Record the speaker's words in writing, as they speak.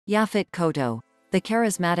Yaphet Kotto, the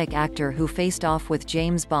charismatic actor who faced off with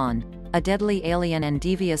James Bond, a deadly alien and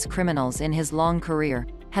devious criminals in his long career,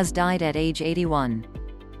 has died at age 81.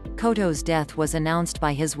 Kotto's death was announced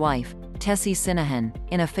by his wife, Tessie Sinahan,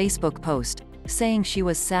 in a Facebook post, saying she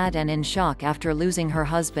was sad and in shock after losing her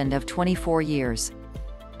husband of 24 years.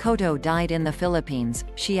 Kotto died in the Philippines,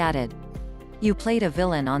 she added. "You played a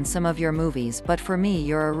villain on some of your movies, but for me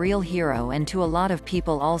you're a real hero and to a lot of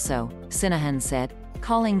people also," Sinahan said,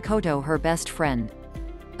 calling Kotto her best friend.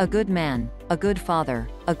 "A good man, a good father,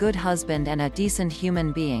 a good husband and a decent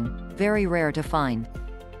human being, very rare to find."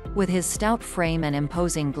 With his stout frame and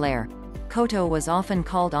imposing glare, Kotto was often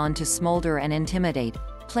called on to smolder and intimidate,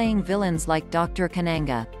 playing villains like Dr.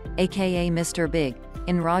 Kananga, aka Mr. Big,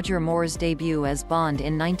 in Roger Moore's debut as Bond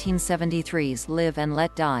in 1973's Live and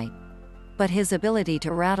Let Die. But his ability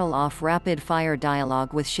to rattle off rapid-fire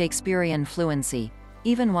dialogue with Shakespearean fluency,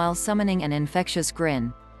 even while summoning an infectious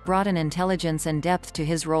grin, brought an intelligence and depth to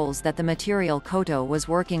his roles that the material Kotto was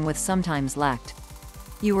working with sometimes lacked.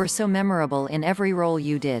 "You were so memorable in every role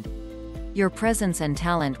you did. Your presence and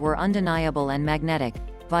talent were undeniable and magnetic,"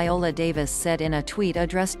 Viola Davis said in a tweet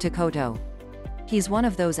addressed to Kotto. "He's one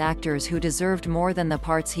of those actors who deserved more than the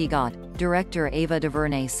parts he got," director Ava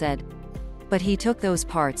DuVernay said. "But he took those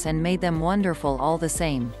parts and made them wonderful all the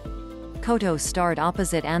same." Kotto starred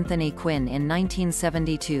opposite Anthony Quinn in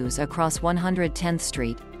 1972's Across 110th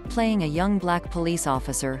Street, playing a young black police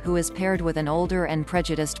officer who is paired with an older and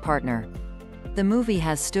prejudiced partner. The movie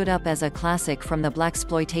has stood up as a classic from the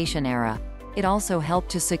blaxploitation era. It also helped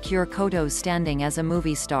to secure Kotto's standing as a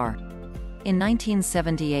movie star. In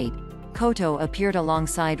 1978, Kotto appeared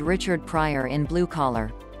alongside Richard Pryor in Blue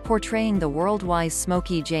Collar, portraying the world-wise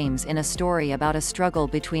Smokey James in a story about a struggle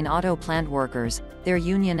between auto plant workers, their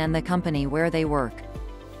union and the company where they work.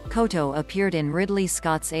 Kotto appeared in Ridley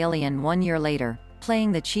Scott's Alien 1 year later,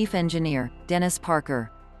 playing the chief engineer, Dennis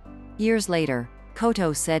Parker. Years later,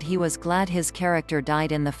 Kotto said he was glad his character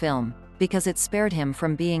died in the film, because it spared him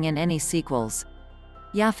from being in any sequels.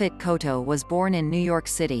 Yaphet Kotto was born in New York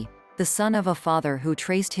City, the son of a father who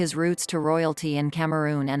traced his roots to royalty in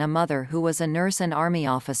Cameroon and a mother who was a nurse and army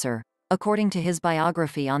officer, according to his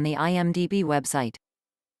biography on the IMDb website.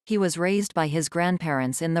 He was raised by his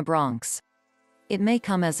grandparents in the Bronx. It may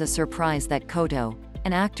come as a surprise that Kotto,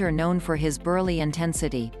 an actor known for his burly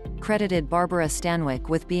intensity, credited Barbara Stanwyck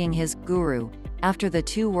with being his guru, after the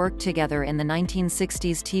two worked together in the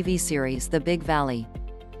 1960s TV series The Big Valley.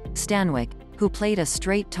 Stanwyck, who played a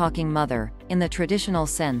straight-talking mother, in the traditional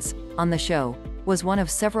sense, on the show, was one of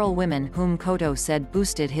several women whom Kotto said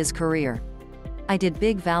boosted his career. "I did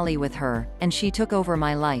Big Valley with her, and she took over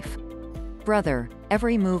my life. Brother,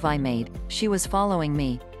 every move I made, she was following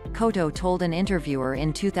me," Kotto told an interviewer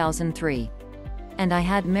in 2003. "And I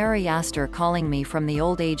had Mary Astor calling me from the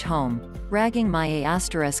old age home, ragging my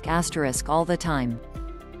 *** all the time."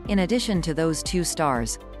 In addition to those two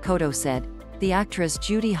stars, Kotto said, the actress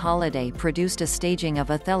Judy Holliday produced a staging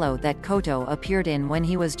of Othello that Kotto appeared in when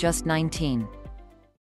he was just 19.